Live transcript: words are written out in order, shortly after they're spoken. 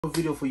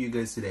Video for you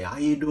guys today. How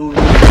you doing?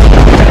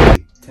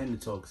 Tender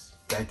Talks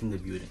back in the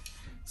building.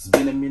 It's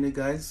been a minute,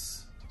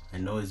 guys. I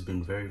know it's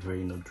been very dry,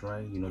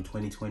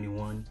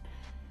 2021.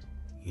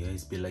 Yeah,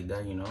 it's been like that,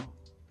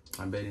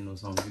 I bet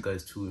some of you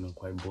guys too,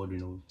 quite bored,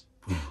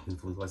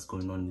 with what's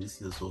going on this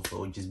year so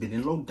far. Just been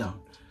in lockdown.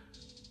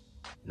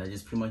 And that's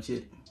just pretty much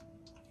it.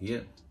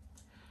 Yeah.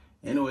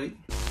 Anyway,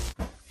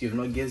 if you've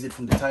not guessed it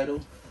from the title,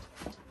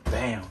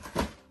 bam.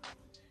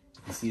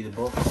 You see the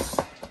box.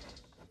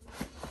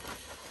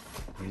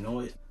 You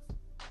know it.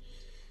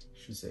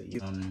 Should say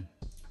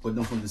put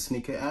them from the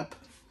sneaker app,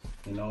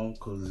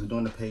 because we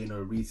don't want to pay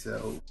no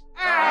resale.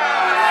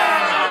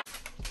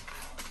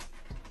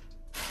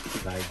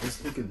 Like,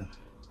 just look at them.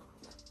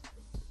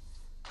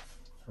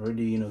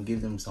 Already,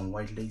 give them some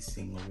white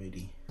lacing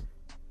already,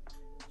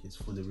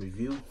 just for the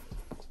review.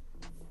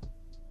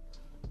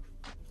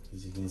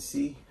 As you can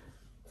see,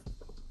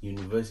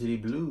 University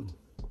Blue.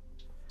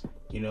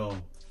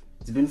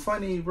 It's been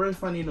funny, very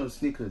funny,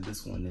 sneaker.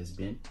 This one has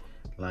been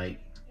like.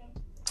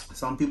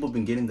 Some people have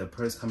been getting the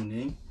pairs coming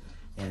in,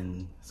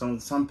 and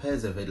some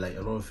pairs have had like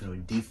a lot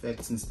of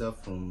defects and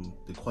stuff from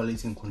the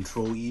quality and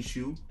control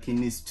issue. He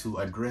needs to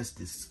address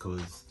this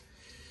because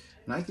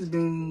Nike's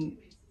been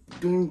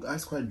doing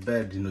us quite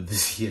bad,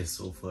 this year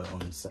so far on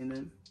the side. And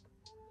then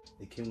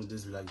they came with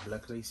this like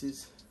black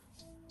laces,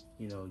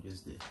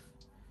 just the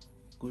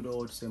good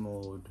old same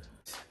old.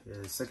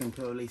 The second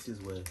pair of laces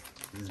were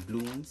these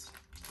blue ones,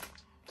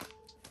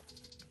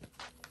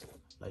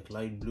 like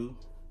light blue.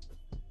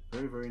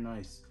 Very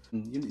nice.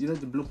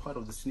 The blue part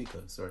of the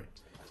sneaker, sorry,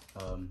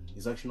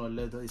 it's actually not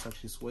leather, it's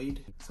actually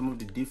suede. Some of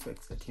the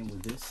defects that came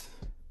with this,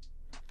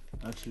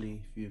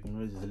 actually, if you can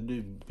notice, there's a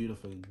little bit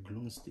of a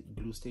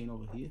glue stain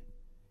over here,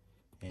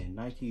 and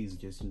Nike is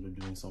just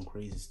doing some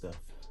crazy stuff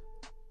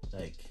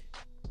like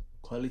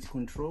quality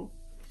control.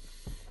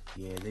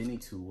 Yeah, they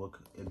need to work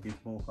a bit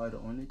more harder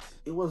on it.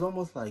 It was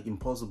almost like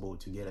impossible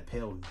to get a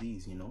pair of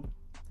these,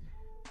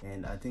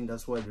 and I think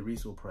that's why the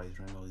resale price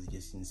right now is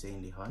just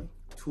insanely high.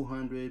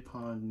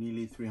 £200,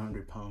 nearly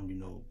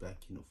 £300, back,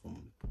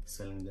 from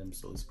selling them.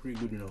 So it's pretty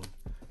good,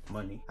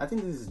 money. I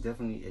think this is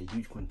definitely a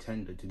huge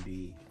contender to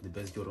be the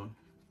best Jordan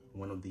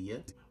one of the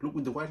year. Look,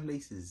 with the white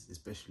laces,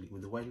 especially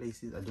with the white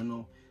laces, I don't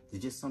know,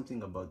 there's just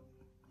something about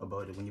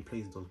it when you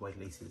place those white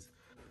laces.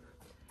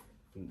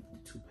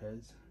 Two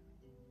pairs.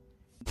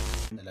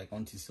 I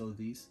want to sell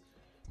these.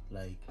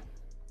 Like,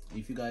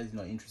 if you guys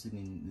are interested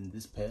in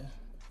this pair,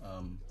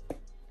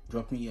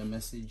 drop me a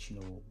message,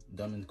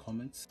 down in the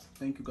comments.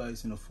 Thank you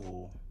guys,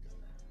 for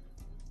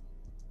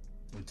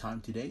your time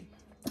today,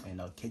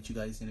 and I'll catch you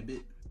guys in a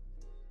bit.